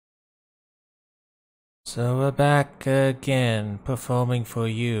So we're back again, performing for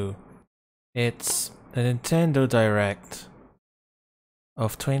you. It's the Nintendo Direct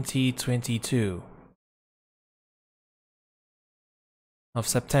of 2022 of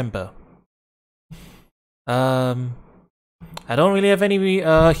September. I don't really have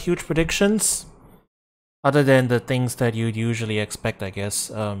any huge predictions other than the things that you'd usually expect, I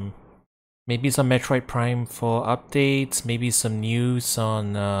guess. Maybe some Metroid Prime 4 updates, maybe some news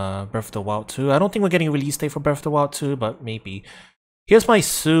on Breath of the Wild 2. I don't think we're getting a release date for Breath of the Wild 2, but maybe. Here's my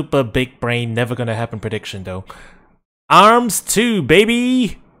super big brain, never gonna happen prediction though. ARMS 2,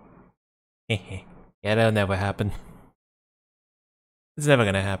 baby! Yeah, that'll never happen. It's never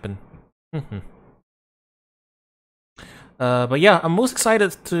gonna happen. But yeah, I'm most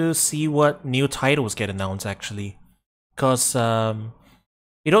excited to see what new titles get announced actually. Because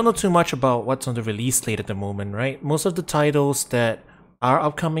we don't know too much about what's on the release slate at the moment, right? Most of the titles that are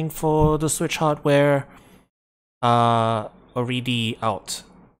upcoming for the Switch hardware are already out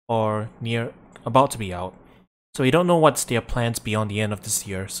or about to be out. So we don't know what's their plans beyond the end of this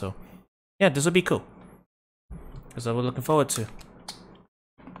year, so yeah, this will be cool. That's what we're looking forward to.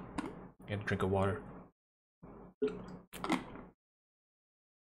 Get a drink of water.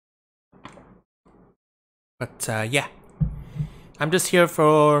 But yeah, I'm just here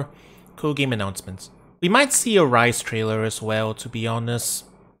for cool game announcements. We might see a Rise trailer as well, to be honest.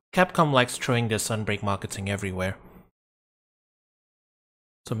 Capcom likes throwing their Sunbreak marketing everywhere.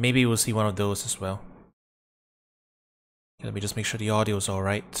 So maybe we'll see one of those as well. Let me just make sure the audio is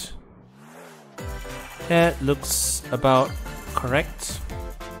alright. That looks about correct.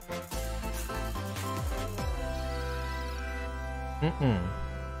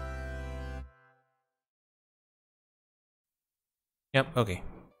 Yep, okay.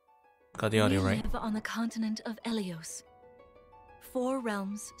 Got the audio right. We live on the continent of Elyos. 4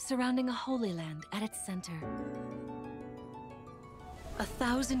 realms surrounding a holy land at its center.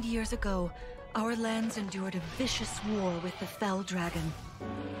 1,000 years ago, our lands endured a vicious war with the Fell Dragon.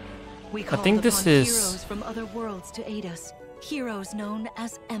 We called upon heroes from other worlds to aid us. Heroes known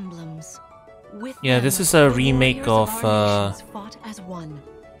as emblems. With this is a remake of fought as one.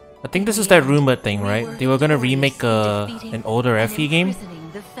 I think this is that rumored thing, right? They were gonna remake an older FE game.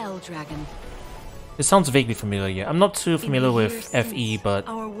 The Fell Dragon. It sounds vaguely familiar. I'm not too familiar with FE, but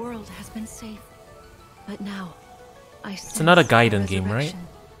our world has been safe. But now, it's another Gaiden game, right?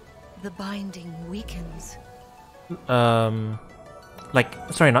 The binding weakens.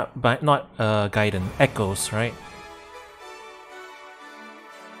 Sorry, not Gaiden. Echoes, right?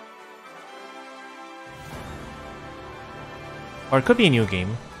 Or it could be a new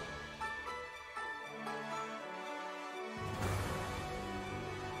game.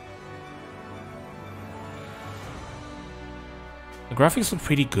 The graphics look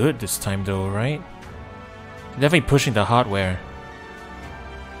pretty good this time though, right? They're definitely pushing the hardware.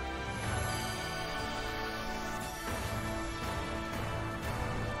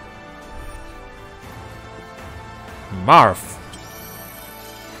 Marth!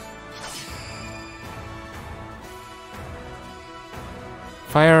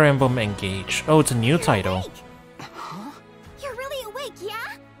 Fire Emblem Engage. Oh, it's a new title. Huh? You're really awake,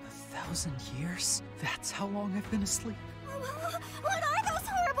 yeah? 1,000 years? That's how long I've been asleep. What are those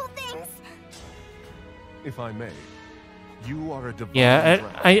horrible things? If I may, you are a divine. Yeah,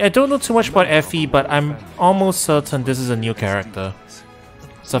 I don't know too much about FE, but I'm almost certain this is a new character.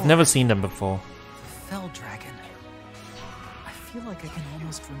 So I've never seen them before. The Fell Dragon. I feel like I can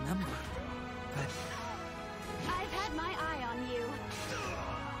almost remember, but I've had my eye on you.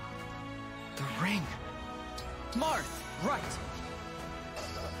 the ring. Marth, right.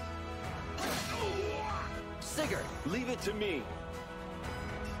 Sigurd, leave it to me.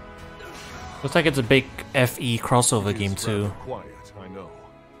 Looks like it's a big FE crossover game too. Quiet, I know,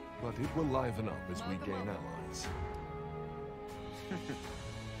 but it will liven up as we gain allies.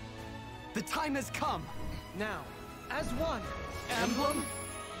 The time has come. Now, as one, Emblem,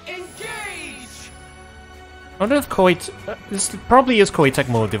 engage! I wonder if this probably is Koei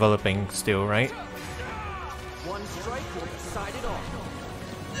Tecmo developing still, right? One strike will decide it all.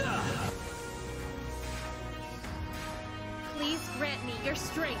 Please grant me your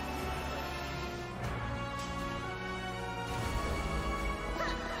strength.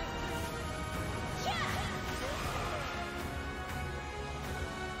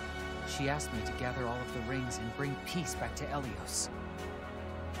 She asked me to gather all of the rings and bring peace back to Elyos.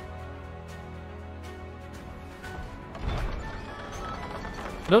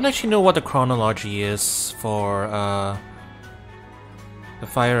 I don't actually know what the chronology is for the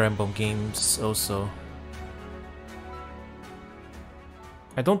Fire Emblem games also.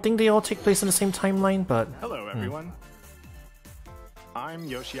 I don't think they all take place in the same timeline, but... Hello, everyone. I'm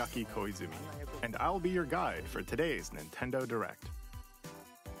Yoshiaki Koizumi, and I'll be your guide for today's Nintendo Direct.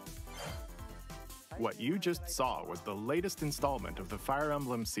 What you just saw was the latest installment of the Fire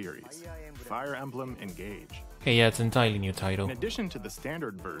Emblem series, Fire Emblem Engage. Okay, yeah, it's an entirely new title. In addition to the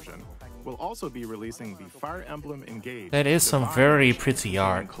standard version, we'll also be releasing the Fire Emblem Engage. That is some Divine very Edition pretty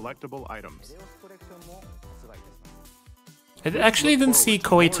art. and collectible items. I actually didn't see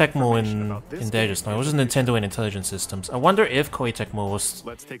Koei Tecmo in there just now. It was just Nintendo and Intelligent Systems. I wonder if Koei Tecmo was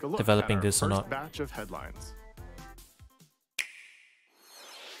Let's take a look developing at our this or first not. batch of headlines.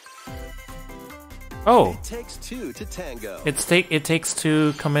 Oh, It takes two to tango. it takes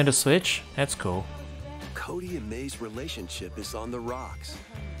two Commander Switch? That's cool. Cody and May's relationship is on the rocks.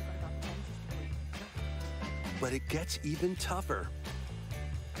 But it gets even tougher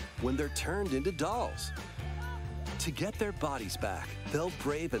when they're turned into dolls. To get their bodies back, they'll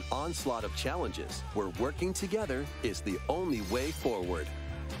brave an onslaught of challenges where working together is the only way forward.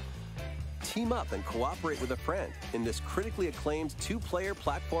 Team up and cooperate with a friend in this critically acclaimed two-player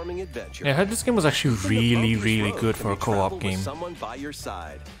platforming adventure. Yeah, I heard this game was actually really good for a co-op game. Someone by your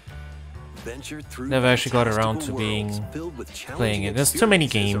side. Venture through Never actually got around to fantastical worlds filled with playing it. challenging There's too many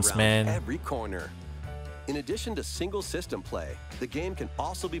experiences games, around man. Every corner. In addition to single system play, the game can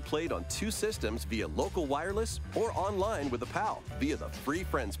also be played on two systems via local wireless or online with a pal via the free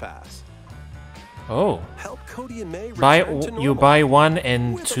Friends Pass. Oh. Help Cody and May You return to normal buy one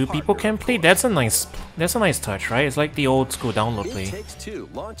and with a two people partner, can of play? course. That's a nice touch, right? It's like the old school download It play. Takes Two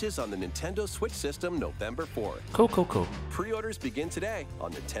launches on the Nintendo Switch system November 4th. Cool. Pre-orders begin today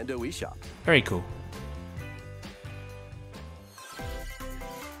on Nintendo eShop. Very cool.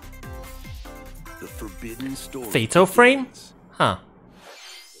 The Forbidden Story. Fatal Frame? begins. Huh.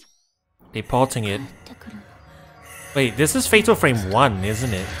 They porting it. Wait, this is Fatal Frame 1,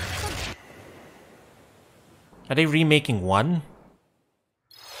 isn't it? Are they remaking 1?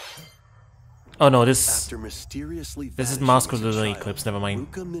 Oh no, this After mysteriously is vanishing Mask of as the a Lunar child, Eclipse, never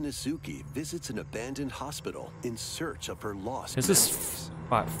mind. Ruka Minazuki visits an abandoned hospital in search of her lost This is memories.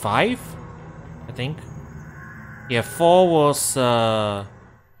 what, 5? I think. Yeah, 4 was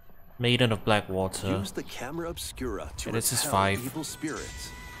Maiden of Blackwater. Use the camera obscura to Yeah, this is repel 5. evil spirits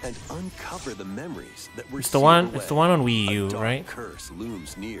and uncover the memories that were It's the one sealed it's the away. one on Wii U, A dark right? curse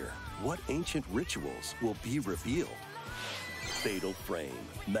looms near. What ancient rituals will be revealed? Fatal Frame,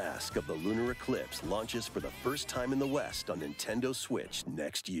 Mask of the Lunar Eclipse launches for the first time in the West on Nintendo Switch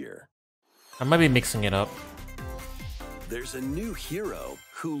next year. I might be mixing it up. There's a new hero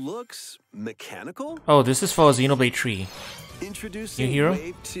who looks mechanical. Oh, this is for Xenoblade 3. Introducing New hero?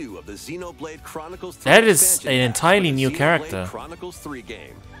 Wave 2 of the Xenoblade Chronicles 3 That is expansion an pack entirely for the new Xenoblade character. Chronicles 3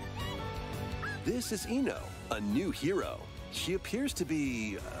 game. This is Ino, a new hero. She appears to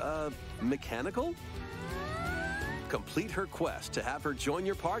be, mechanical? Complete her quest to have her join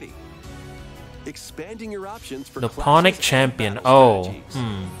your party. Expanding your options for Nipponic classes and Champion. battle Oh,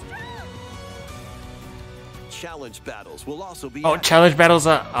 strategies. Challenge battles will also be Oh, added. challenge battles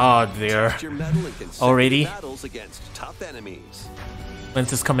are... Oh, dear. Test your mettle in consecutive Already? battles against tough enemies. When's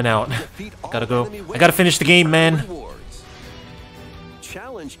this coming out? Defeat all Gotta go. enemy I gotta finish the game, waves man. for rewards.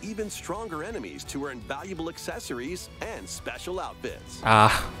 Challenge even stronger enemies to earn valuable accessories and special outfits.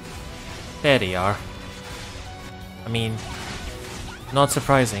 Ah, there they are. I mean, not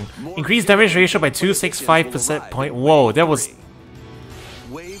surprising. More Increased damage ratio by 265% point. Whoa, that was...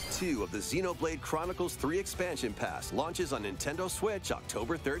 Wave 2 of the Xenoblade Chronicles 3 expansion pass launches on Nintendo Switch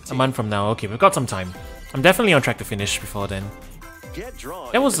October 13th. a month from now. Okay, we've got some time. I'm definitely on track to finish before then. Get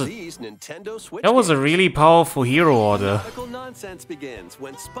drawn That was into a- these Nintendo Switch That was a games. really powerful hero order. Nautical nonsense begins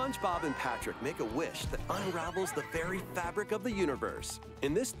when SpongeBob and Patrick make a wish that unravels the very fabric of the universe.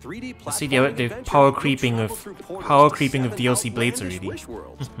 In this 3D platforming See, they're adventure, power you'll creeping travel with- through portals power to creeping with 7 DLC Blades outlandish already. wish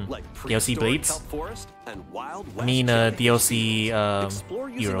worlds, like DLC prehistoric Blades? kelp forest and Wild I West mean, journeys. DLC Explore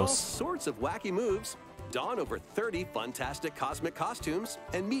using all heroes. sorts of wacky moves, don over 30 fantastic cosmic costumes,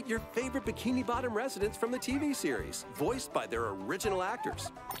 and meet your favorite Bikini Bottom residents from the TV series, voiced by their original actors.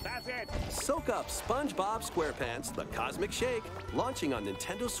 That's it. Soak up SpongeBob SquarePants: The Cosmic Shake, launching on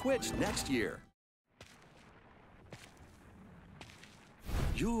Nintendo Switch next year.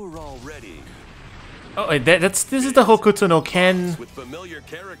 You're all ready. Oh, this is the Hokuto no Ken. With familiar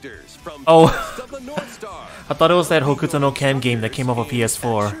characters from Oh. Quest of the North Star. I thought it was that Hokuto no Ken game that came off of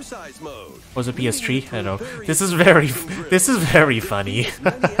PS4. Exercise mode. Was it PS3? I don't know. This is very funny. As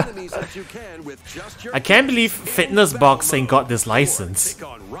many enemies as you can with just your I can't believe Fitness Boxing got this license. Take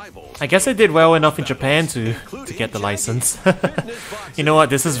on rivals. I guess I did well enough in Japan to get the license. You know what?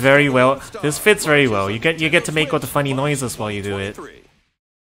 This is very well. This fits very well. You get to make all the funny noises while you do it.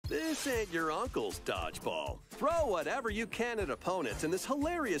 This ain't your uncle's dodgeball. Throw whatever you can at opponents in this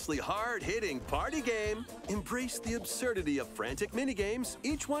hilariously hard-hitting party game. Embrace the absurdity of frantic minigames,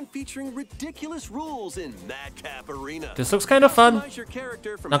 each one featuring ridiculous rules in Madcap Arena. This looks kind of fun.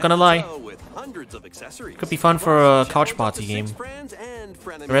 Not gonna lie. Could be fun for a couch party game.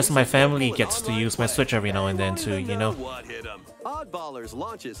 The rest of my family gets to use my Switch every now and then too, you know. Oddballers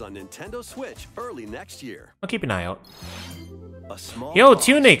launches on Nintendo Switch early next year. I'll keep an eye out. Yo,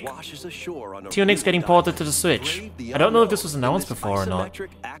 Tunic! Tunic's getting ported to the Switch. I don't know if this was announced before or not.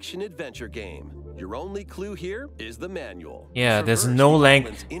 Action-adventure game. Your only clue here is the manual. Yeah, there's no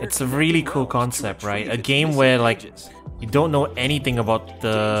language. It's a really cool concept, right? A game where, like, you don't know anything about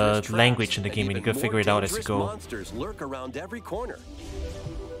the language in the game and you can figure it out as you go.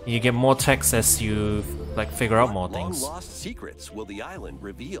 You get more text as you, like, figure out more things. Lost secrets will the island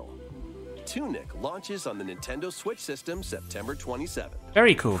reveal. Tunic launches on the Nintendo Switch system September 27th.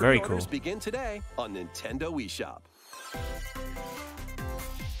 Very cool, very cool. Pre-orders begin today on Nintendo eShop.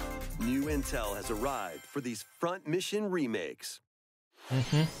 New intel has arrived for these Front Mission remakes.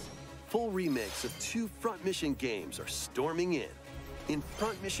 Full remakes of 2 Front Mission games are storming in. In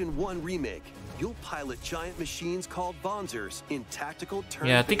Front Mission 1 Remake, you'll pilot giant machines called Bonzers in tactical turn-based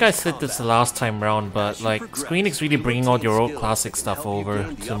Yeah, I think I said this the last time round, but like, Square Enix really bringing all your old classic stuff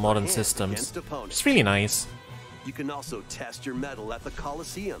over to modern systems. It's really nice. You can also test your mettle at the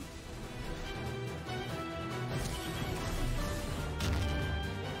Coliseum.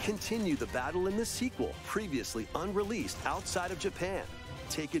 Continue the battle in the sequel, previously unreleased outside of Japan.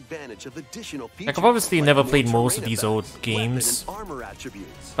 Take advantage of additional features. Like, I've obviously never played most of these old games,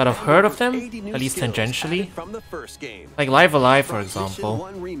 but I've heard of them, at least tangentially. Like Live Alive, for example.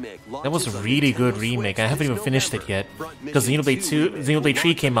 That was a really good remake. I haven't even finished it yet, because Xenoblade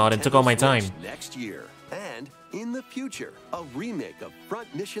 3 came out and took all my time. Next year, and in the future, a remake of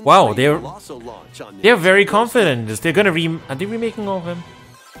Front Mission. Wow, they're very confident. They're gonna are they remaking all of them?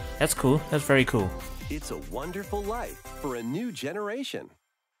 That's cool. That's very cool. It's a wonderful life for a new generation.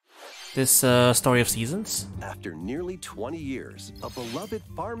 This Story of Seasons? After nearly 20 years, a beloved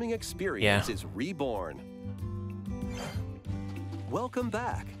farming experience is reborn. Welcome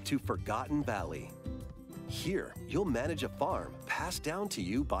back to Forgotten Valley. Here, you'll manage a farm passed down to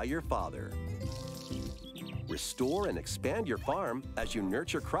you by your father. Restore and expand your farm as you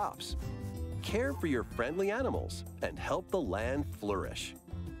nurture crops, care for your friendly animals, and help the land flourish.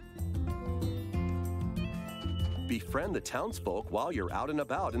 Befriend the townsfolk while you're out and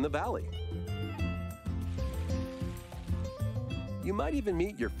about in the valley. You might even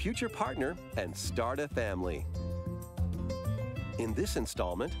meet your future partner and start a family. In this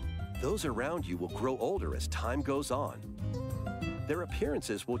installment, those around you will grow older as time goes on. Their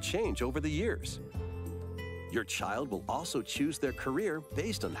appearances will change over the years. Your child will also choose their career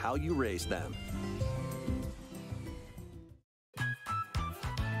based on how you raise them.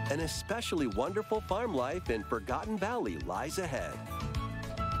 An especially wonderful farm life in Forgotten Valley lies ahead.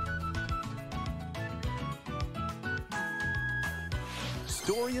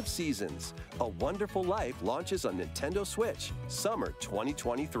 Story of Seasons, A Wonderful Life launches on Nintendo Switch, summer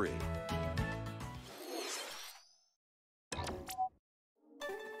 2023.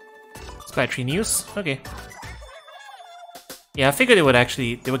 Skytree news? Okay. Yeah, I figured they would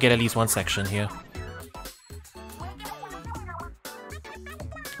get at least one section here.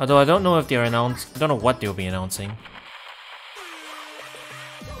 Although I don't know if they're I don't know what they'll be announcing.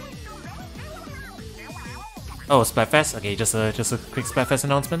 Oh, Splatfest? Okay, just a quick Splatfest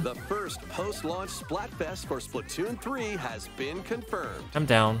announcement. The first post-launch Splatfest for Splatoon 3 has been confirmed. I'm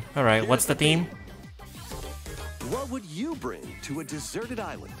down. Alright, what's the theme? What would you bring to a deserted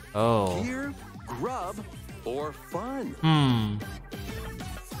island? Oh. Gear, grub, or fun?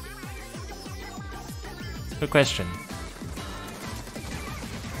 Good question.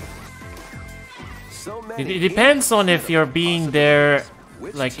 So It depends on if you're being there,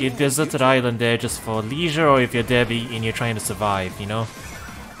 like a deserted island there just for leisure, or if you're there and you're trying to survive, you know?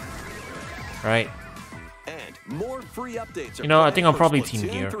 Right. And more free updates are you know, I think I'm probably Splatoon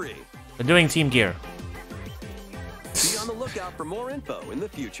Team Gear. 3. They're doing Team Gear. Be on the lookout for more info in the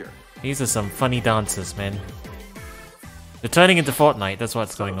future. These are some funny dances, man. They're turning into Fortnite, that's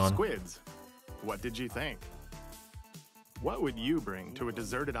what's going on. Squids, what did you think? What would you bring to a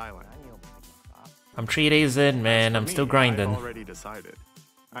deserted island? I'm 3 days in, man. I'm still grinding. I've already decided.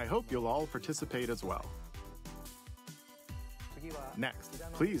 I hope you'll all participate as well. Next,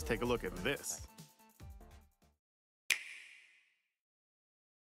 please take a look at this.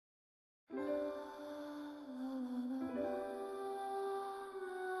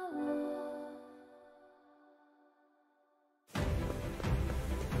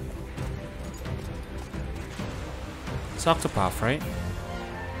 It's Octopath, right?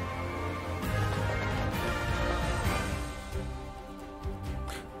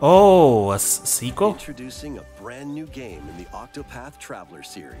 Oh, a sequel? Introducing a brand new game in the Octopath Traveler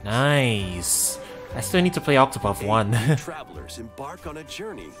series. Nice. I still need to play Octopath 1. Travelers embark on a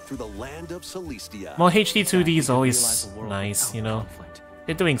journey through the land of Celestia. More HD 2D is always nice, you know.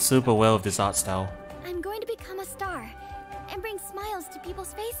 They're doing super well with this art style. I'm going to become a star and bring smiles to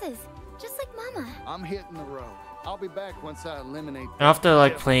people's faces, just like Mama. I'm hitting the road. I'll be back once I eliminate. After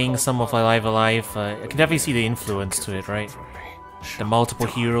like playing some of Alive Alive, I can definitely see the influence to it, right? The multiple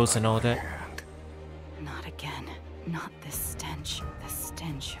heroes and all that. Not again. Not this stench. The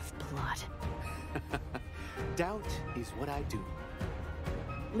stench of blood. Doubt is what I do.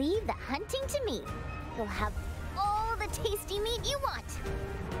 Leave the hunting to me. You'll have all the tasty meat you want.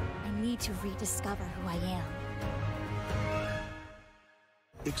 I need to rediscover who I am.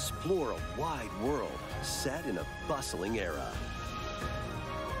 Explore a wide world set in a bustling era.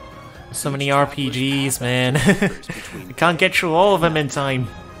 So many RPGs, man. I can't get through all of them in time.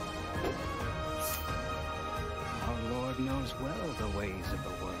 Our Lord knows well the ways of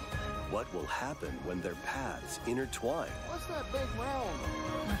the world. What will happen when their paths intertwine? What's that big realm?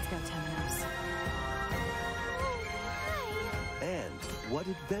 Let's go, Temenos. And what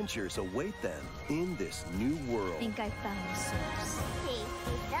adventures await them in this new world? Think I found the source. Tasty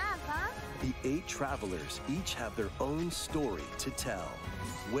stuff, huh? The 8 travelers each have their own story to tell.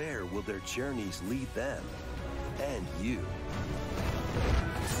 Where will their journeys lead them and you?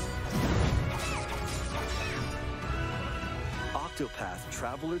 Octopath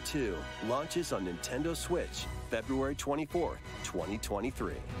Traveler 2 launches on Nintendo Switch February 24th,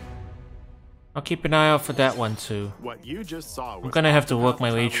 2023. I'll keep an eye out for that one too. What you just saw was I'm gonna have to work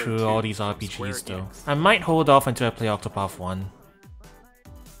my way Traveler through 2 all these from RPGs Square though. Enix. I might hold off until I play Octopath 1.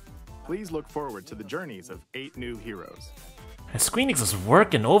 Please look forward to the journeys of 8 new heroes. Square Enix is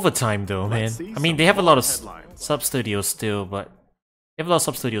working overtime though, man. Let's see I mean, some they have a lot of headlines. sub-studios still, but... They have a lot of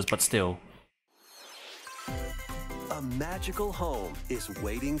sub-studios, but still. A magical home is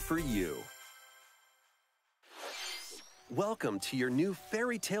waiting for you. Welcome to your new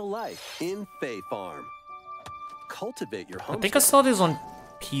fairy tale life in Fae Farm. Cultivate your home. I think I saw this on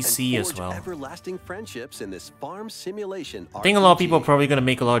PC as well. Everlasting friendships in this farm simulation. I think a lot of people are probably gonna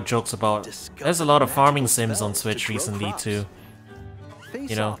make a lot of jokes about... There's a lot of farming sims on Switch recently too.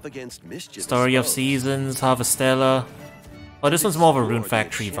 You know, Story of Seasons, Harvestella. Oh, this one's more of a Rune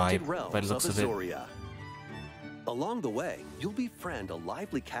Factory vibe, by the looks of it. Along the way, you'll befriend a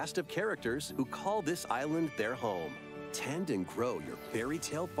lively cast of characters who call this island their home. Tend and grow your fairy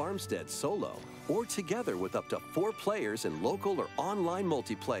tale farmstead solo, or together with up to 4 players in local or online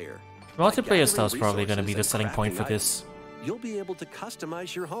multiplayer. Multiplayer style is probably gonna be the selling point for this. You'll be able to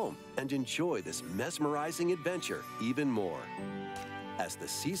customize your home and enjoy this mesmerizing adventure even more. As the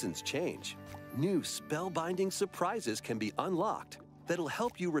seasons change, new spellbinding surprises can be unlocked that'll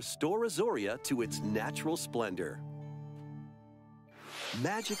help you restore Azoria to its natural splendor.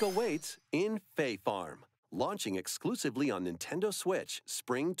 Magic awaits in Fae Farm, launching exclusively on Nintendo Switch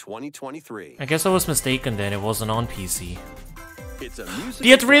Spring 2023. I guess I was mistaken then, it wasn't on PC. It's a music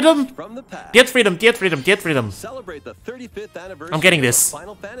Death Rhythm! from the past. Death Rhythm! Death Rhythm! Death Rhythm! Celebrate the 35th anniversary I'm getting of this. the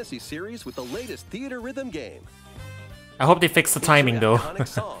Final Fantasy series with the latest theater rhythm game. I hope they fix the timing though. Iconic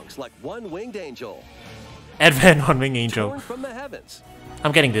songs like One Winged Angel, Advent on Wing Angel. Torn from the Heavens,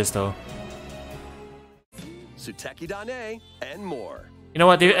 I'm getting this though. Suteki Dane, and more. You know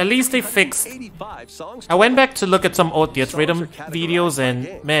what, at least they fixed... 85 songs. I went back to look at some old Death Rhythm videos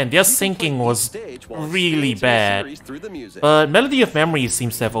and man, their syncing was really bad. But Melody of Memory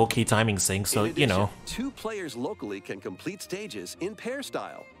seems to have okay timing sync, so you know. 2 players locally can complete stages in pair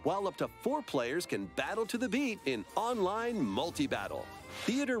style, while up to 4 players can battle to the beat in online multi-battle.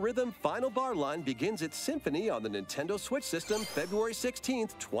 Theater Rhythm Final Bar Line begins its symphony on the Nintendo Switch system February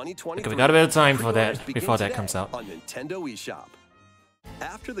 16th, 2023. Okay, we got a bit of time for Pre-orders that begin before that today comes out. on Nintendo eShop.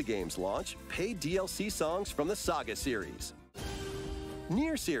 After the game's launch, paid DLC songs from the Saga series,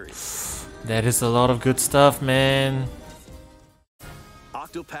 Nier series, That is a lot of good stuff, man.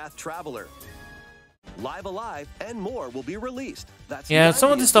 Octopath Traveler, Live Alive, and more will be released. That's Yeah, some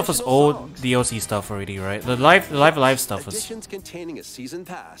of 90 this stuff was additional old songs. DLC stuff already, right? The Live Alive stuff was... Editions containing a season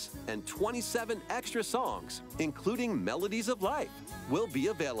pass and 27 extra songs, including Melodies of Life, will be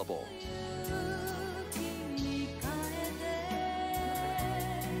available.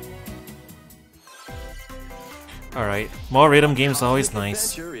 Alright, more rhythm games are always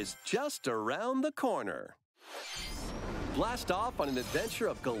nice. Adventure is just around the corner. Blast off on an adventure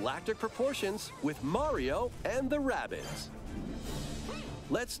of galactic proportions with Mario and the Rabbids.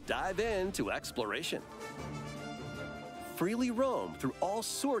 Let's dive into exploration. freely roam through all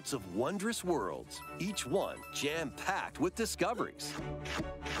sorts of wondrous worlds, each one jam-packed with discoveries.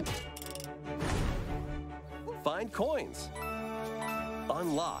 Find coins.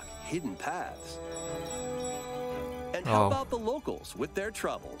 Unlock hidden paths. And help out the locals with their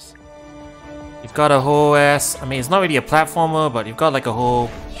troubles. You've got a whole I mean, it's not really a platformer, but you've got like a whole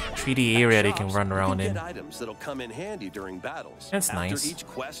 3D area they can run around in. Items that'll come in handy during battles. That's nice. After each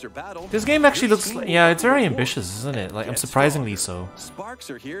quest or battle, this game actually looks like, yeah, it's very ambitious, isn't it? Like, I'm surprisingly so.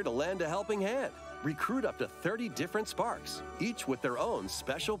 Sparks are here to lend a helping hand. Recruit up to 30 different Sparks, each with their own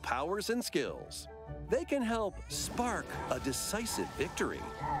special powers and skills. They can help spark a decisive victory.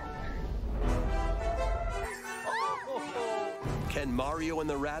 Can Mario and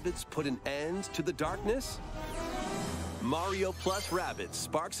the Rabbids put an end to the darkness? Mario Plus Rabbids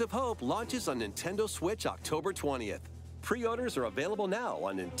Sparks of Hope launches on Nintendo Switch October 20th. Pre-orders are available now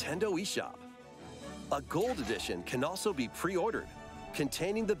on Nintendo eShop. A Gold Edition can also be pre-ordered,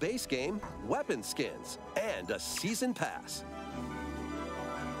 containing the base game, weapon skins, and a Season Pass.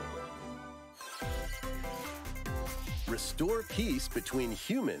 Restore peace between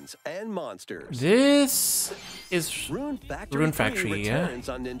humans and monsters. This is Rune Factory, yeah?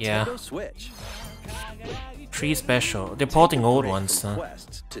 On Nintendo Yeah. Switch. Tree Special. They're porting old ones, huh?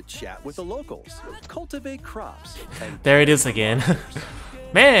 Quests to chat with the locals, cultivate crops, and there it is again.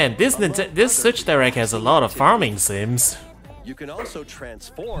 Man, this Switch Direct has a lot of farming sims. you can also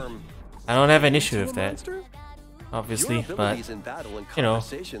transform. I don't have an issue with into a that, monster? obviously, Your but abilities in battle and you know,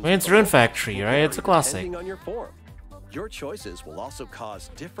 conversations when it's will Rune vary Factory, right? It's a classic. depending on your form. Your choices will also cause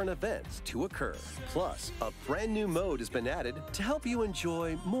different events to occur. Plus, a brand new mode has been added to help you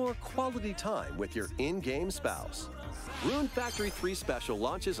enjoy more quality time with your in-game spouse. Rune Factory 3 Special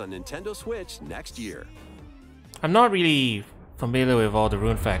launches on Nintendo Switch next year. I'm not really familiar with all the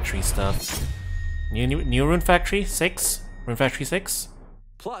Rune Factory stuff. New Rune Factory 6? Rune Factory 6?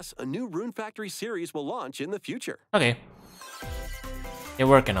 Plus, a new Rune Factory series will launch in the future. Okay. They're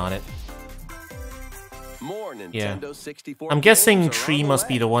working on it. More Nintendo 64 I'm guessing games are 3 on the must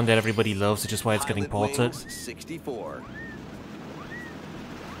be way. the one that everybody loves, which is why it's getting Pilot ported. Wings 64.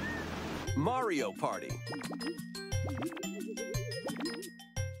 Mario Party.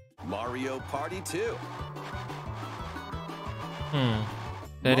 Mario Party 2.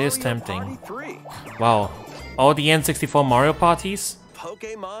 That is Mario tempting. Party 3. Wow. All the N64 Mario parties?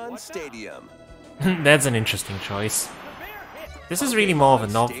 Pokemon Stadium. That's an interesting choice. This is really more of a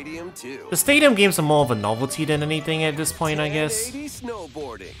novel. Stadium 2. The stadium games are more of a novelty than anything at this point, I guess. 1080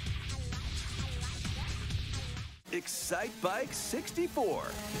 snowboarding. Excite Bike 64.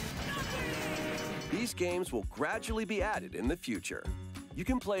 These games will gradually be added in the future. You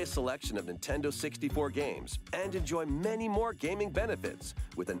can play a selection of Nintendo 64 games and enjoy many more gaming benefits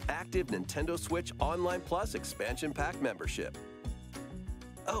with an active Nintendo Switch Online Plus expansion pack membership.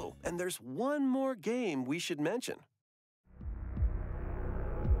 Oh, and there's one more game we should mention.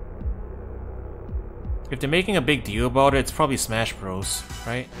 If they're making a big deal about it, it's probably Smash Bros,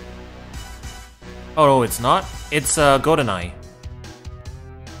 right? Oh, no, it's not? It's GoldenEye.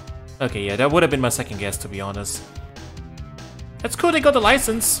 Okay, yeah, that would have been my second guess, to be honest. That's cool they got the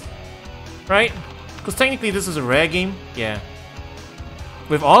license, right? Because technically this is a rare game, yeah.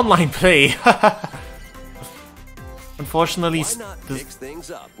 With online play. Unfortunately,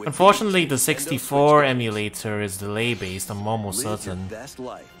 the 64 emulator is delay-based, I'm almost certain. Live your best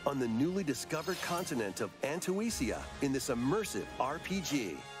life on the newly discovered continent of Antuisia in this immersive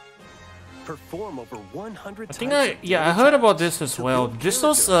RPG. Perform over 100 I heard about this as well. This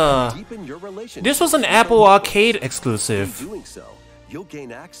was an Apple Arcade exclusive. Doing so, you'll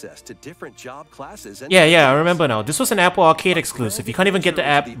gain access to different job classes and Yeah, I remember now. This was an Apple Arcade exclusive. You can't even get the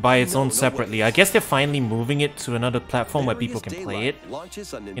app by its own separately. I guess they're finally moving it to another platform where people can play it.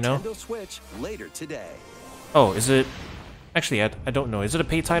 Launches on You know? Nintendo Switch later today. Oh, is it? Actually, I don't know. Is it a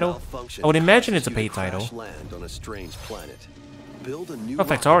paid title? I would imagine it's a paid title. Land on a strange planet. Build a new Oh,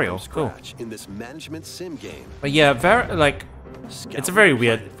 Factorio. from Cool. scratch in this management sim game. But yeah, it's a very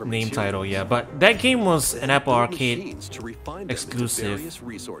weird name title, yeah. But that game was an Apple Arcade exclusive.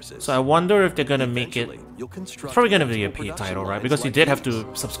 So I wonder if they're gonna make it. It's probably gonna be a paid title, right? Because you did have to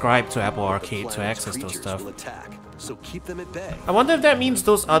subscribe to Apple Arcade to access those stuff. So keep them at bay. I wonder if that means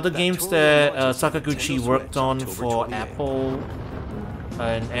those other games that Sakaguchi worked on for Apple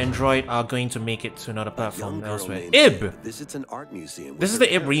and Android are going to make it to another platform elsewhere. IB! Visits an art museum. This is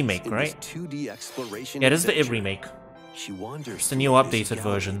the IB remake, right? 2D exploration Yeah, this is the IB adventure. remake. She wanders It's the new through this updated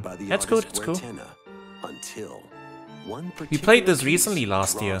gallery version. by the That's cool, artist that's cool. Guertena, until one We played this particular recently piece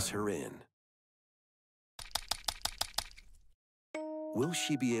last year. draws her in. Will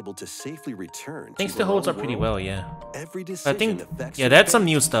she be able to safely return? I think still holds up pretty well, yeah. Every I decision think, affects yeah, her that's some fate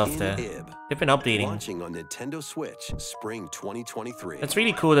new stuff in there. Ib. They've been updating. Launching on Nintendo Switch, spring 2023. It's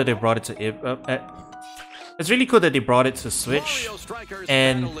really cool that they brought it to Ib. It's really cool that they brought it to Switch,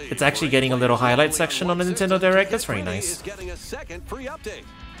 and it's actually getting a little highlight section on the Nintendo Direct. That's very nice. Getting a second free update.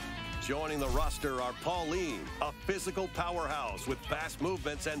 Joining the roster are Pauline, a physical powerhouse with fast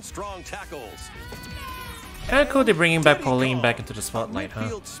movements and strong tackles. Kinda cool they're bringing back Pauline back into the spotlight, huh?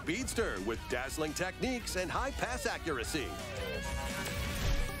 Midfield speedster with dazzling techniques and high pass accuracy.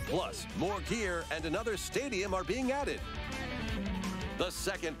 Plus, more gear and another stadium are being added. The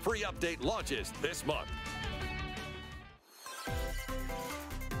second free update launches this month.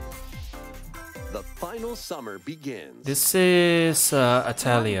 The final summer begins. This is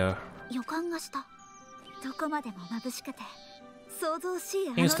Atelier. I think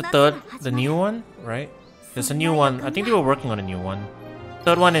it's the new one, right? There's a new one. I think they were working on a new one.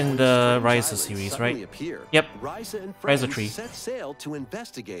 Third one in the Ryza series, right? Yep. Ryza 3. Set sail to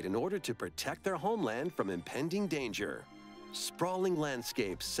investigate in order to protect their homeland from impending danger. Sprawling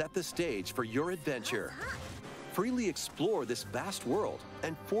landscapes set the stage for your adventure. Freely explore this vast world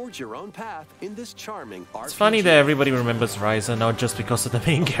and forge your own path in this charming RPG. It's funny that everybody remembers Ryza now just because of the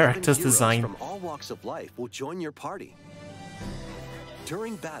main character's design. From all walks of life will join your party.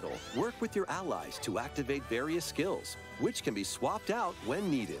 During battle, work with your allies to activate various skills, which can be swapped out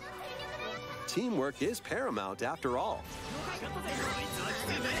when needed. Teamwork is paramount after all.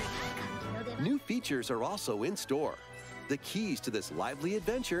 New features are also in store. The keys to this lively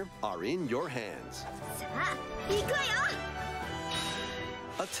adventure are in your hands.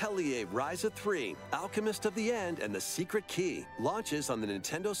 Atelier Ryza 3, Alchemist of the End and the Secret Key launches on the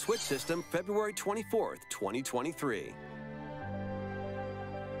Nintendo Switch system February 24th, 2023.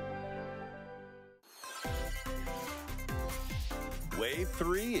 Wave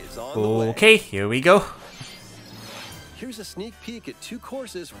 3 is on the way. Okay, here we go. Here's a sneak peek at 2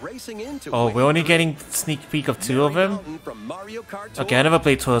 courses racing into. Oh, we're only getting sneak peek of 2 of them? Okay, I never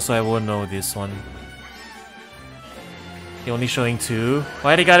played Tour, so I won't know this one. They're only showing 2?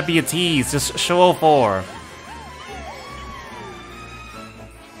 Why they gotta be a tease? Just show all 4.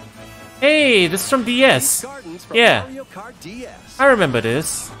 Hey, this is from DS. Yeah, I remember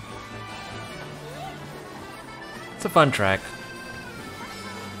this. It's a fun track.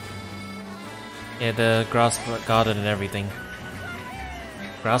 Yeah, the grass garden and everything.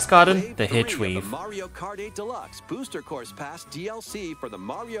 Grass garden? The hitch wave. The Mario Kart 8 Deluxe Booster Course Pass DLC for the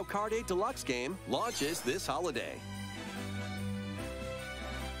Mario Kart 8 Deluxe game launches this holiday.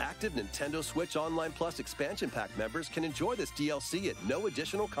 Active Nintendo Switch Online Plus expansion pack members can enjoy this DLC at no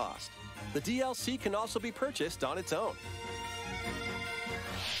additional cost. The DLC can also be purchased on its own.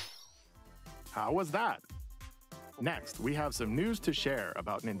 How was that? Next, we have some news to share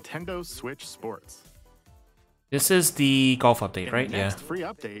about Nintendo Switch Sports. This is the golf update, right? Next free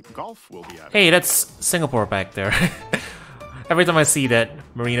update, golf will be added. Hey, that's Singapore back there. Every time I see that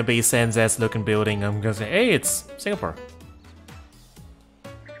Marina Bay Sands ass looking building, I'm gonna say, hey, it's Singapore.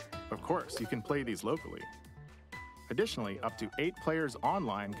 Of course, you can play these locally. Additionally, up to 8 players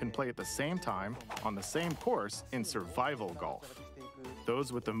online can play at the same time on the same course in survival golf.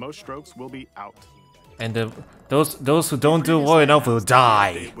 Those with the most strokes will be out. And those who don't do well enough will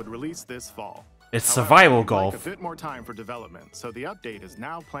die. Would release this fall. It's survival golf. Like a bit more time for development, so the update is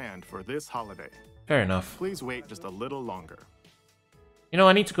now planned for this holiday. Fair enough. Please wait just a little longer. You know,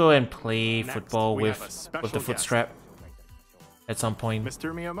 I need to go and play Next, football we with have a special the foot guest. strap at some point.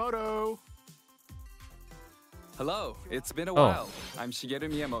 Mr. Miyamoto. Hello, it's been a while. I'm Shigeru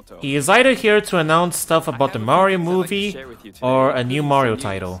Miyamoto. He is either here to announce stuff about the Mario movie or a new Mario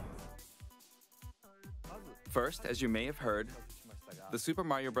title. First, as you may have heard, the Super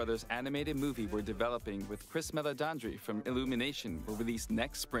Mario Bros. Animated movie we're developing with Chris Meledandri from Illumination will release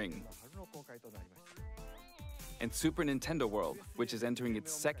next spring. And Super Nintendo World, which is entering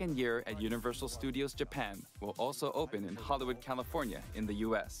its 2nd year at Universal Studios Japan, will also open in Hollywood, California in the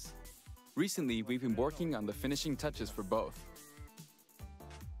US. Recently, we've been working on the finishing touches for both.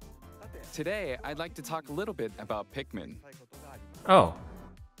 Today, I'd like to talk a little bit about Pikmin. Oh.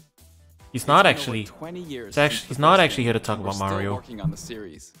 He's not It's been actually. over 20 years He's not actually here to talk and about we're still Mario. working on the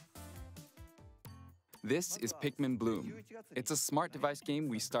series. This is Pikmin Bloom. It's a smart device game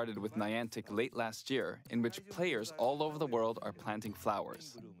we started with Niantic late last year, in which players all over the world are planting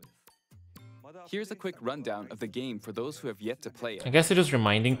flowers. Here's a quick rundown of the game for those who have yet to play it. I guess it is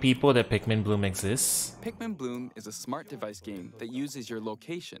reminding people that Pikmin Bloom exists. Pikmin Bloom is a smart device game that uses your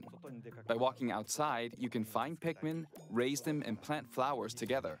location. By walking outside, you can find Pikmin, raise them, and plant flowers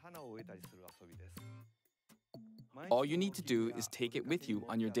together. All you need to do is take it with you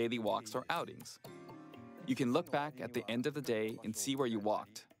on your daily walks or outings. You can look back at the end of the day and see where you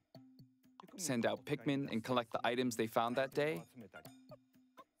walked. Send out Pikmin and collect the items they found that day.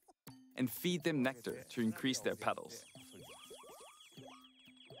 And feed them nectar to increase their petals.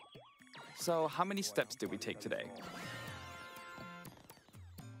 So, how many steps did we take today?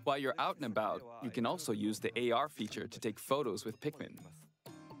 While you're out and about, you can also use the AR feature to take photos with Pikmin.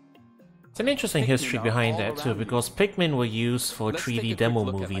 It's an interesting history behind that too, because Pikmin were used for 3D demo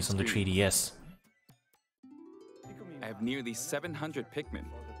movies on the 3DS. I have nearly 700 Pikmin.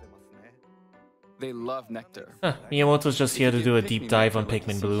 They love nectar. Miyamoto's just here to do a deep dive on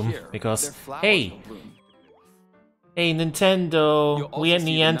Pikmin Bloom, because, hey! Hey Nintendo, we at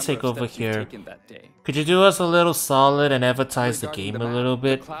Niantic over here. Could you do us a little solid and advertise the game a little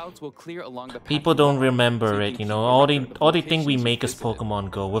bit? People don't remember it, you know, all they think we make is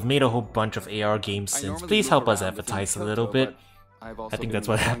Pokemon Go. We've made a whole bunch of AR games since. Please help us advertise a little bit. I think that's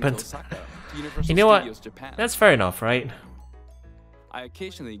what happened. You know what? That's fair enough, right? I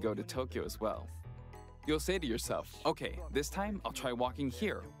occasionally go to Tokyo as well. You'll say to yourself, okay, this time I'll try walking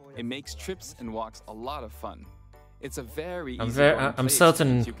here. It makes trips and walks a lot of fun. It's a very easy I'm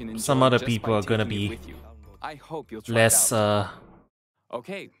certain some other people are gonna be less less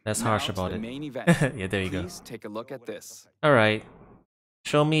harsh about it. Yeah, there you go. Take a look at this. Alright.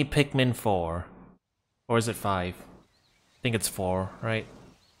 Show me Pikmin 4. Or is it 5? I think it's 4, right?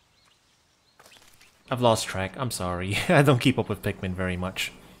 I've lost track, I'm sorry. I don't keep up with Pikmin very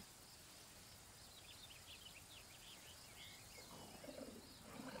much.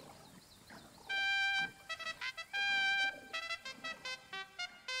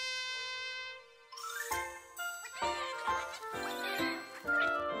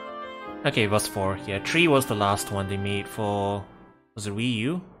 Okay, it was 4. Yeah, 3 was the last one they made for... Was it Wii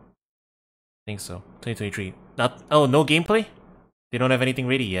U? I think so. 2023. Oh, no gameplay? They don't have anything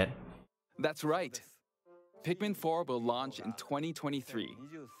ready yet. That's right. Pikmin 4 will launch in 2023.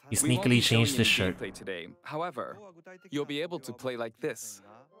 He sneakily changed his shirt. Today. However, you'll be able to play like this,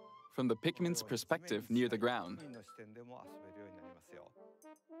 from the Pikmin's perspective near the ground.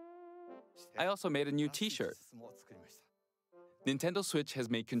 I also made a new t-shirt. Nintendo Switch has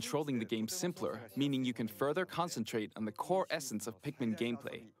made controlling the game simpler, meaning you can further concentrate on the core essence of Pikmin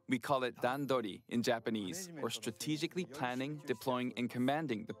gameplay. We call it Dandori in Japanese, or strategically planning, deploying, and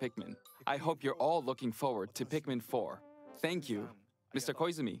commanding the Pikmin. I hope you're all looking forward to Pikmin 4. Thank you, Mr.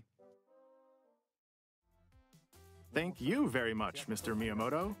 Koizumi. Thank you very much, Mr.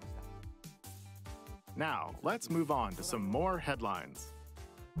 Miyamoto. Now, let's move on to some more headlines.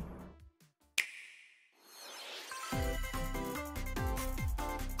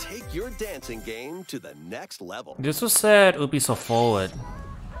 Take your dancing game to the next level. This was at Ubisoft Forward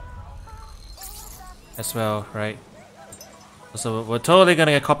as well, right? So we're totally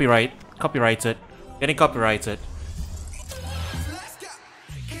gonna get copyrighted. Getting copyrighted.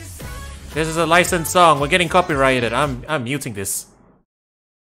 This is a licensed song. We're getting copyrighted. I'm muting this.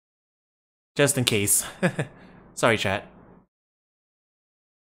 Just in case. Sorry, chat.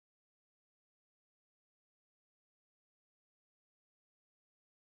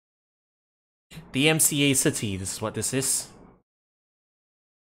 The MCA City, this is what this is.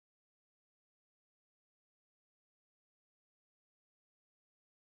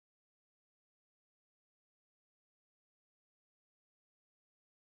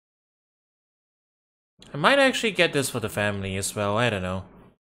 I might actually get this for the family as well, I don't know.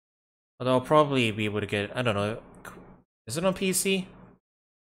 Although I'll probably be able to get, I don't know. Is it on PC?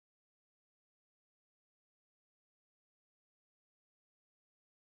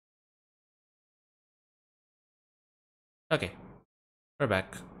 Okay, we're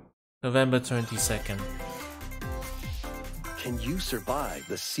back. November 22nd. Can you survive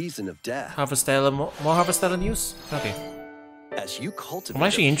the season of death? Harvestella, more Harvestella news? Okay. As you cultivate I'm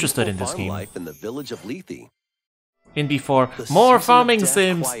actually interested in this game. Life in the village of Lethe. In before, more farming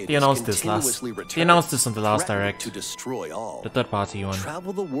sims. They announced this last. They announced this on the last direct. To destroy all. The third-party one.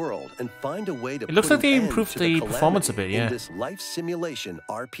 Travel the world and find a way to. It looks like they improved the performance a bit, yeah. In this life simulation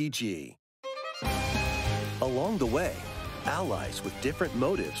RPG. Along the way, allies with different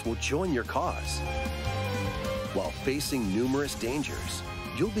motives will join your cause. While facing numerous dangers,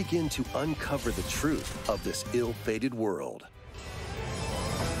 you'll begin to uncover the truth of this ill-fated world.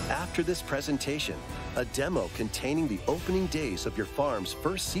 After this presentation, a demo containing the opening days of your farm's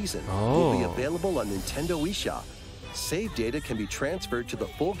first season will be available on Nintendo eShop. Save data can be transferred to the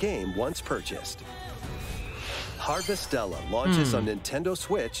full game once purchased. Harvestella launches on Nintendo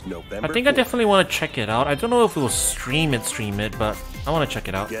Switch November 4th. I think I definitely want to check it out. I don't know if we'll stream it, but I want to check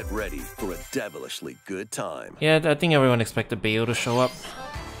it out. Get ready for a devilishly good time. Yeah, I think everyone expected Bayo to show up.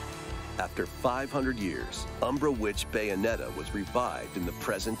 After 500 years, Umbra Witch Bayonetta was revived in the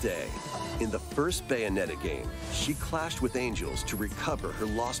present day. In the first Bayonetta game, she clashed with angels to recover her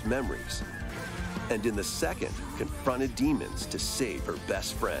lost memories. And in the second, confronted demons to save her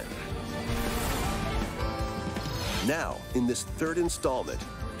best friend. Now, in this third installment,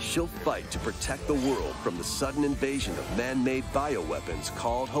 she'll fight to protect the world from the sudden invasion of man-made bioweapons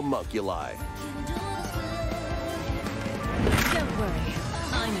called homunculi. Don't worry,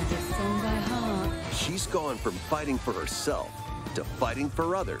 I know this song by heart. She's gone from fighting for herself, to fighting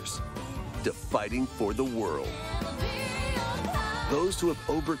for others, to fighting for the world. Those who have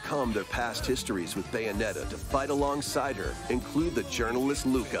overcome their past histories with Bayonetta to fight alongside her include the journalist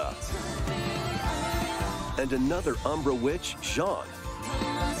Luca. And another Umbra Witch, Jean.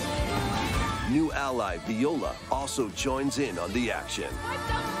 New ally Viola also joins in on the action.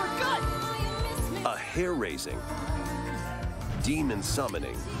 A hair-raising, demon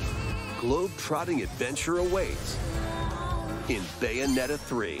summoning, globe-trotting adventure awaits in Bayonetta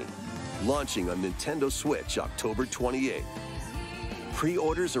 3, launching on Nintendo Switch October 28th.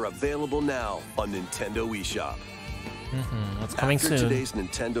 Pre-orders are available now on Nintendo eShop. It's coming After soon. today's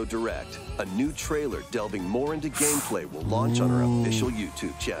Nintendo Direct, a new trailer delving more into gameplay will launch on our official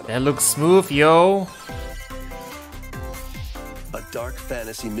YouTube channel. That looks smooth, yo. A dark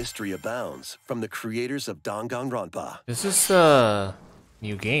fantasy mystery abounds from the creators of Danganronpa. This is a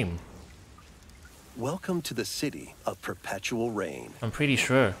new game. Welcome to the city of perpetual rain. I'm pretty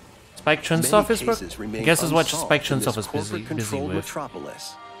sure. Spike Chunsoft is I guess is what Spike Chunsoft is busy with.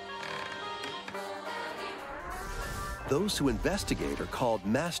 Metropolis. Those who investigate are called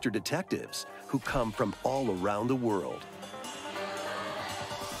master detectives, who come from all around the world.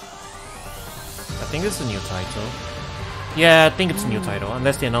 I think it's a new title. Yeah, I think it's a new title,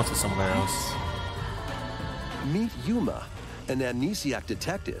 unless they announce it somewhere else. Meet Yuma, an amnesiac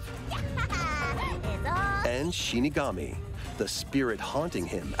detective, and Shinigami, the spirit haunting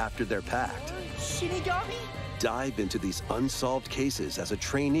him after their pact. Shinigami? Dive into these unsolved cases as a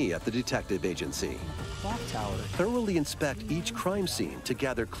trainee at the detective agency. Clock tower. Thoroughly inspect each crime scene to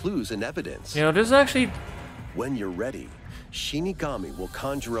gather clues and evidence. You know, this is actually... When you're ready, Shinigami will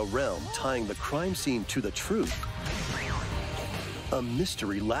conjure a realm tying the crime scene to the truth. A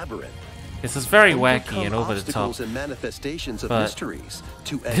mystery labyrinth. This is very wacky and over the top. And manifestations of but mysteries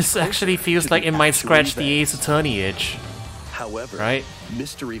to this actually feels like it might scratch the Ace Attorney itch. However, right?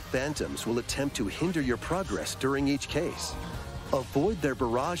 Mystery phantoms will attempt to hinder your progress during each case. Avoid their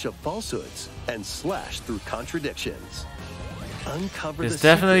barrage of falsehoods and slash through contradictions. Uncover this the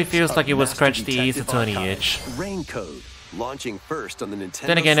definitely secrets feels of like it would Master scratch the Ace Detective Attorney Archive. itch. Rain Code, launching first on the Nintendo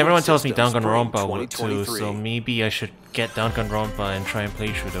Then again, Switch everyone tells me system spring Danganronpa would too, 2023. so maybe I should get Danganronpa and try and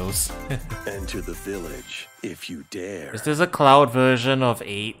play through those. Enter the village, if you dare. Is this a cloud version of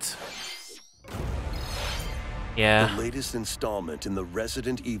 8? Yeah. The latest installment in the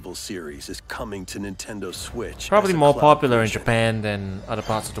Resident Evil series is coming to Nintendo Switch. Probably as a more cloud popular in version. Japan than other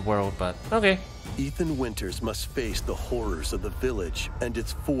parts of the world, but okay. Ethan Winters must face the horrors of the village and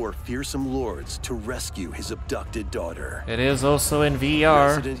its 4 fearsome lords to rescue his abducted daughter. It is also in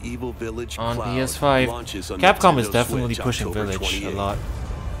VR Resident Evil Village on Cloud PS5. launches on Capcom is Nintendo definitely Switch pushing October Village 28th. a lot.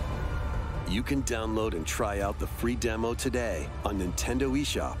 You can download and try out the free demo today on Nintendo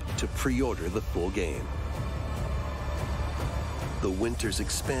eShop to pre-order the full game. The Winter's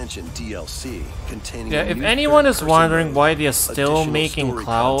Expansion DLC containing Yeah, a if new anyone is third-person wondering mode, why they're still additional making story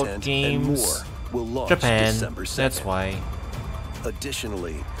cloud content, and games, more will launch Japan, December 2nd. that's why.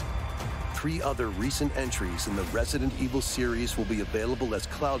 Additionally, 3 other recent entries in the Resident Evil series will be available as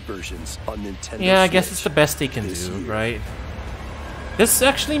cloud versions on Nintendo Yeah, I guess Switch it's the best they can this do, year. right? This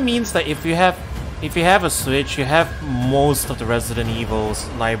actually means that if you have a Switch, you have most of the Resident Evil's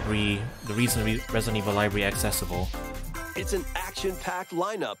library, the recent Resident Evil library accessible. It's an action-packed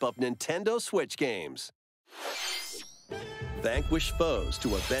lineup of Nintendo Switch games. Vanquish foes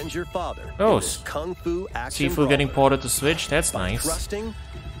to avenge your father. Oh, in this kung fu action Sifu getting brawler. ported to Switch, that's By nice. thrusting,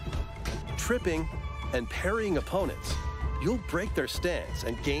 tripping, and parrying opponents, you'll break their stance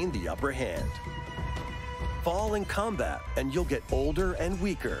and gain the upper hand. Fall in combat, and you'll get older and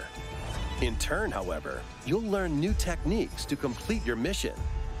weaker. In turn, however, you'll learn new techniques to complete your mission.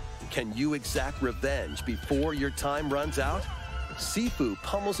 Can you exact revenge before your time runs out? Sifu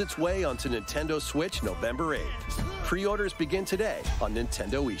pummels its way onto Nintendo Switch November 8th. Pre-orders begin today on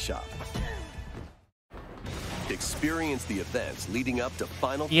Nintendo eShop. Experience the events leading up to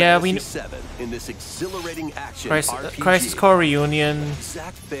Final Yeah, Fantasy VII in this exhilarating action RPG. Crisis Core Reunion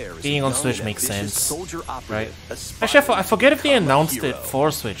Zack Fair is being a on young Switch and makes ambitious sense, soldier right? operative Actually, I forget if they aspiring to announced become a it hero.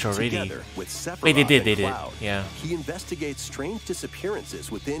 for Switch already. Together with Sephiroth Wait, they did, and Cloud, yeah. He investigates strange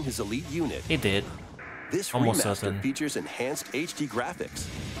disappearances within his elite unit. They did. This Almost remaster certain. features enhanced HD graphics,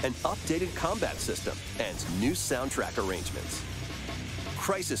 an updated combat system, and new soundtrack arrangements.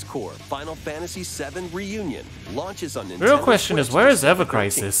 Crisis Core Final Fantasy VII Reunion launches on Nintendo The real question is, Switch where is December Ever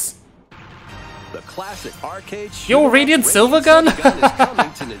Crisis? 13th. The classic arcade Yo, shooter Radiant Silvergun? Silvergun is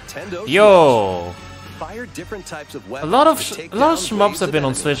coming to Nintendo Yo! Switch. Fire different types of A weapons lot of to take a lot of down shmups waves have of been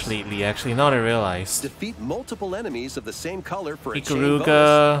on enemies. Switch lately. Actually, now that I realized. Defeat multiple enemies of the same color for a chain bonus,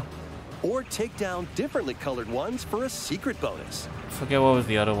 Ikaruga. or take down differently colored ones for a secret bonus. Forget what was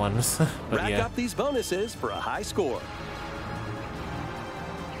the other ones, but Rack yeah. up these bonuses for a high score.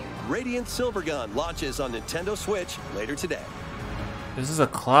 Radiant Silvergun launches on Nintendo Switch later today. This is a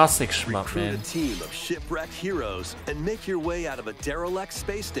classic shmup, Recruit man. a team of shipwrecked heroes and make your way out of a derelict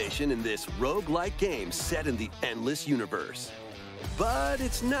space station in this roguelike game set in the endless universe. But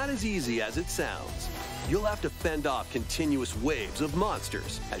it's not as easy as it sounds. You'll have to fend off continuous waves of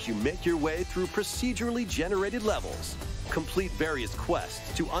monsters as you make your way through procedurally generated levels. Complete various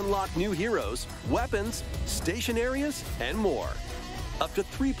quests to unlock new heroes, weapons, station areas, and more. Up to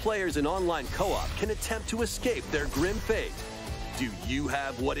 3 players in online co-op can attempt to escape their grim fate. Do you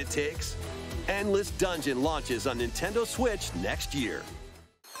have what it takes? Endless Dungeon launches on Nintendo Switch next year.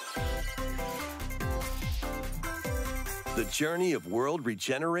 The journey of world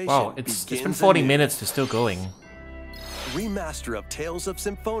regeneration Wow, it's been begins 40 anew. minutes. They're still going. Remaster of Tales of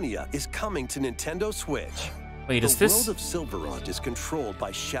Symphonia is coming to Nintendo Switch. Wait, is the this world of Silverrond is controlled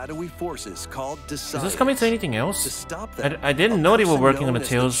by shadowy forces called Decides. is this coming to anything else? To stop them, I didn't know they were person working on known the as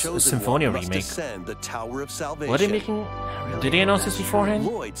Tales Chosen Symphonia One must remake. ascend the Tower of Salvation. What are they making? Did they announce this beforehand?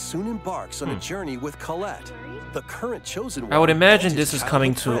 Lloyd soon embarks on a journey with Colette, the current Chosen One. I would imagine and his this is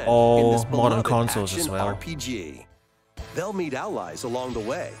coming childhood to friend in all this modern beloved consoles as action well. RPG. They'll meet allies along the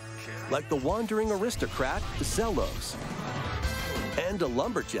way, like the wandering aristocrat Zelos, and a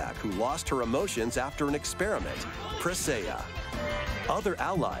lumberjack who lost her emotions after an experiment, Presea. Other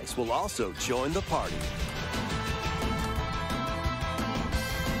allies will also join the party.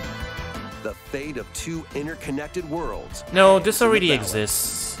 The fate of 2 interconnected worlds. No, this in the already balance.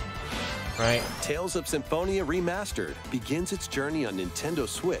 exists, right? Tales of Symphonia Remastered begins its journey on Nintendo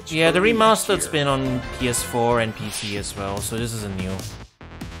Switch. Yeah, the early next remastered's year. been on PS4 and PC as well, so this isn't new.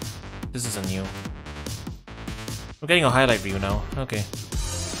 This isn't new. We're getting a highlight view now. Okay.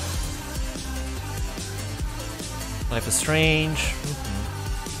 Life is Strange.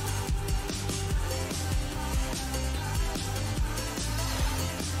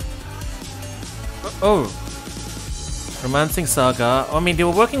 Oh, Romancing Saga. I mean, they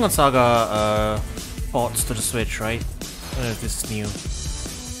were working on Saga ports to the Switch, right? I don't know if this is new.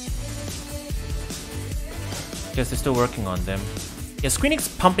 Guess they're still working on them. Yeah, Square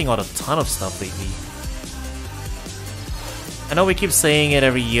Enix pumping out a ton of stuff lately. I know we keep saying it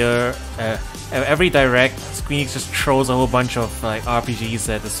every year. Every direct, Square Enix just throws a whole bunch of like RPGs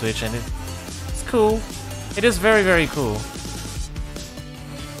at the Switch, and it's cool. It is very, very cool.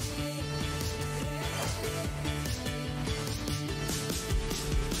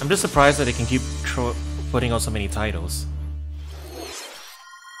 I'm just surprised that they can keep putting out so many titles.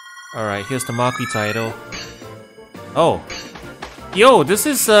 Alright, here's the marquee title. Oh. Yo, this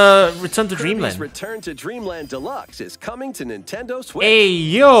is Return to Kirby's Dreamland. Return to Dreamland Deluxe is coming to Nintendo Switch. Hey,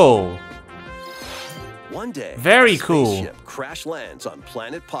 yo! One day, Very a cool. spaceship crash lands on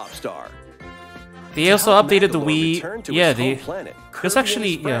planet Popstar. They To also help updated the Magalore return Wii. to Yeah, his they. home planet, There's Kirby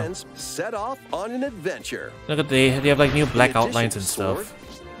actually, and his yeah. friends set off on an adventure. Look at they have like new black In addition outlines to and sword, stuff.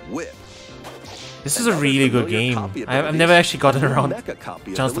 whip, This is and a other really good familiar game. copy I've abilities, never actually gotten the new around mecha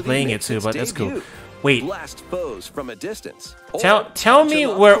copy chance to ability playing it makes too, its but that's cool. debut. Wait, Blast foes from a distance. or tell me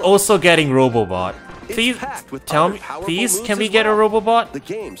punch 'em we're up also getting Robobot. It's Please packed with tell other me, powerful please, moves can we as get a well. Robobot? The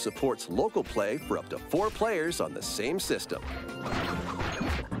game supports local play for up to 4 players on the same system.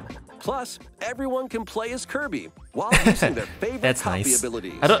 Plus, everyone can play as Kirby while using their favorite That's copy nice.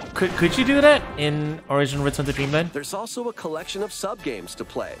 abilities. I don't. Could you do that in Original Return to Dreamland? There's also a collection of sub-games to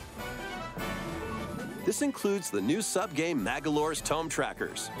play. This includes the new sub-game Magalore's Tome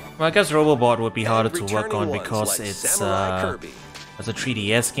Trackers. Well, I guess Robobot would be harder to work returning on ones because like it's Samurai Kirby. it's a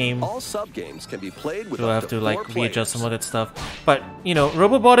 3DS game. All sub-games can be played with So I up have to to like 4 readjust some players. of that stuff. But you know,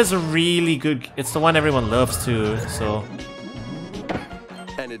 Robobot is a really good. It's the one everyone loves too. So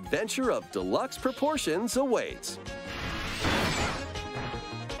An adventure of deluxe proportions awaits.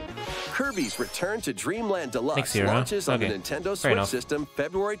 Kirby's Return to Dreamland Deluxe Next year, launches on the okay. Nintendo Fair Switch enough. system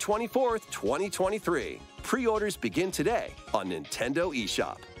February 24th, 2023. Pre-orders begin today on Nintendo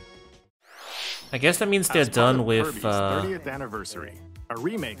eShop. I guess that means they're As part done of with. Kirby's 30th anniversary. A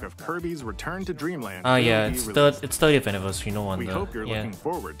remake of Kirby's Return to Dreamland. Oh will yeah, be it's released. it's 30th anniversary. No wonder. We hope you're yeah. looking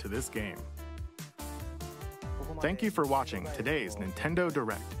forward to this game. Thank you for watching today's Nintendo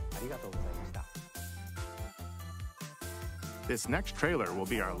Direct. This next trailer will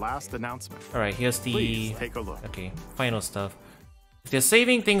be our last announcement. All right, here's the. Please take a look. Okay, final stuff. If they're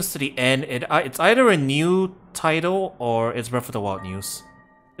saving things to the end, it's either a new title or it's Breath of the Wild news.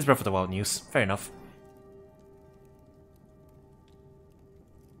 It's Breath of the Wild news. Fair enough.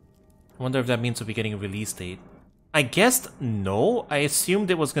 I wonder if that means we'll be getting a release date. I guess no. I assumed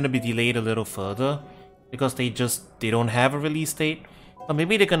it was gonna be delayed a little further because they don't have a release date. Or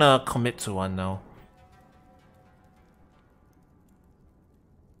maybe they're gonna commit to one now.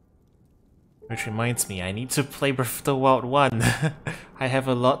 Which reminds me, I need to play Breath of the Wild 1. I have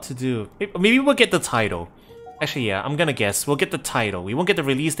a lot to do. Maybe we'll get the title. Actually, yeah, I'm gonna guess. We'll get the title. We won't get the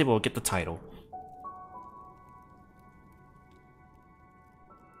release date, but we'll get the title.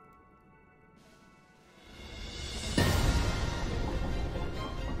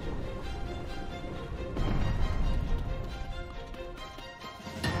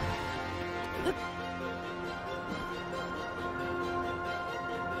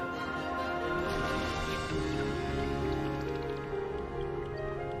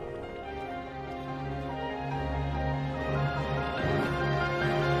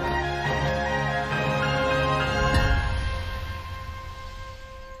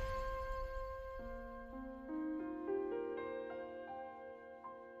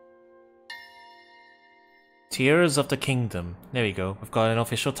 Tears of the Kingdom. There we go. We've got an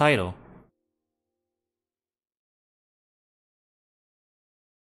official title.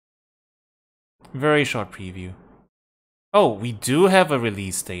 Very short preview. Oh, we do have a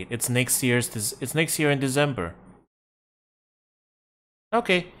release date. It's next year in December.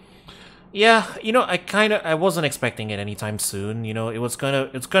 Okay. Yeah, you know, I wasn't expecting it anytime soon. You know, it's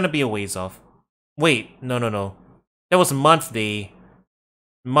gonna be a ways off. Wait, no. That was month day.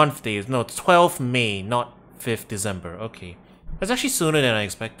 Month days. No, 12th May, not 5th December. Okay. That's actually sooner than I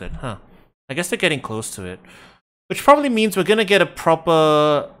expected, huh? I guess they're getting close to it. Which probably means we're gonna get a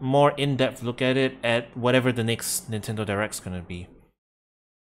proper, more in-depth look at it at whatever the next Nintendo Direct's gonna be.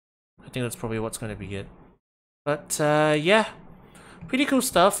 I think that's probably what's gonna be it. But, yeah. Pretty cool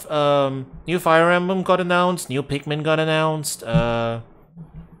stuff. New Fire Emblem got announced, new Pikmin got announced, what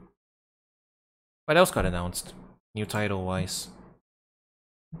else got announced? New title-wise.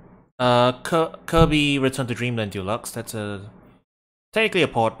 Kirby Return to Dreamland Deluxe. That's technically a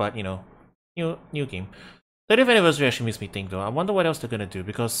port, but you know, new game. 30th anniversary actually makes me think though. I wonder what else they're gonna do,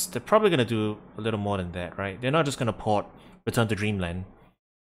 because they're probably gonna do a little more than that, right? They're not just gonna port Return to Dreamland.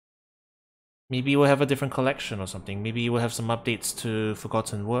 Maybe we'll have a different collection or something. Maybe we'll have some updates to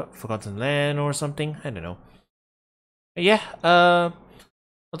Forgotten Land or something. I don't know. But yeah,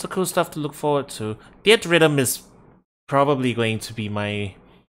 lots of cool stuff to look forward to. Dead Rhythm is probably going to be my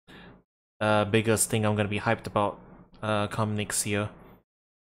biggest thing I'm gonna be hyped about come next year.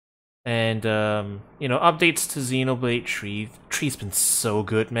 And you know, updates to Xenoblade 3. 3's been so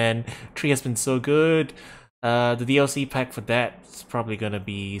good, man. 3 has been so good. The DLC pack for that is probably gonna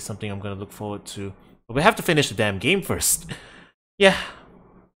be something I'm gonna look forward to. But we have to finish the damn game first. Yeah.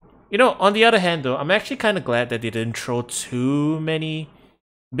 You know, on the other hand though, I'm actually kind of glad that they didn't throw too many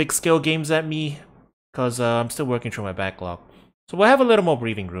big scale games at me, because I'm still working through my backlog. So we'll have a little more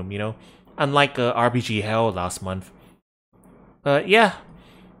breathing room, you know? Unlike RPG Hell last month. Yeah.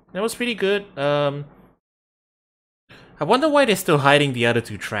 That was pretty good. I wonder why they're still hiding the other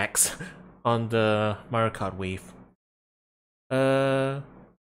two tracks on the Mario Kart Wave. Yeah,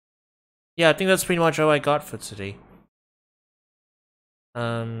 I think that's pretty much all I got for today.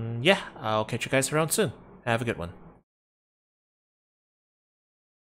 Yeah, I'll catch you guys around soon. Have a good one.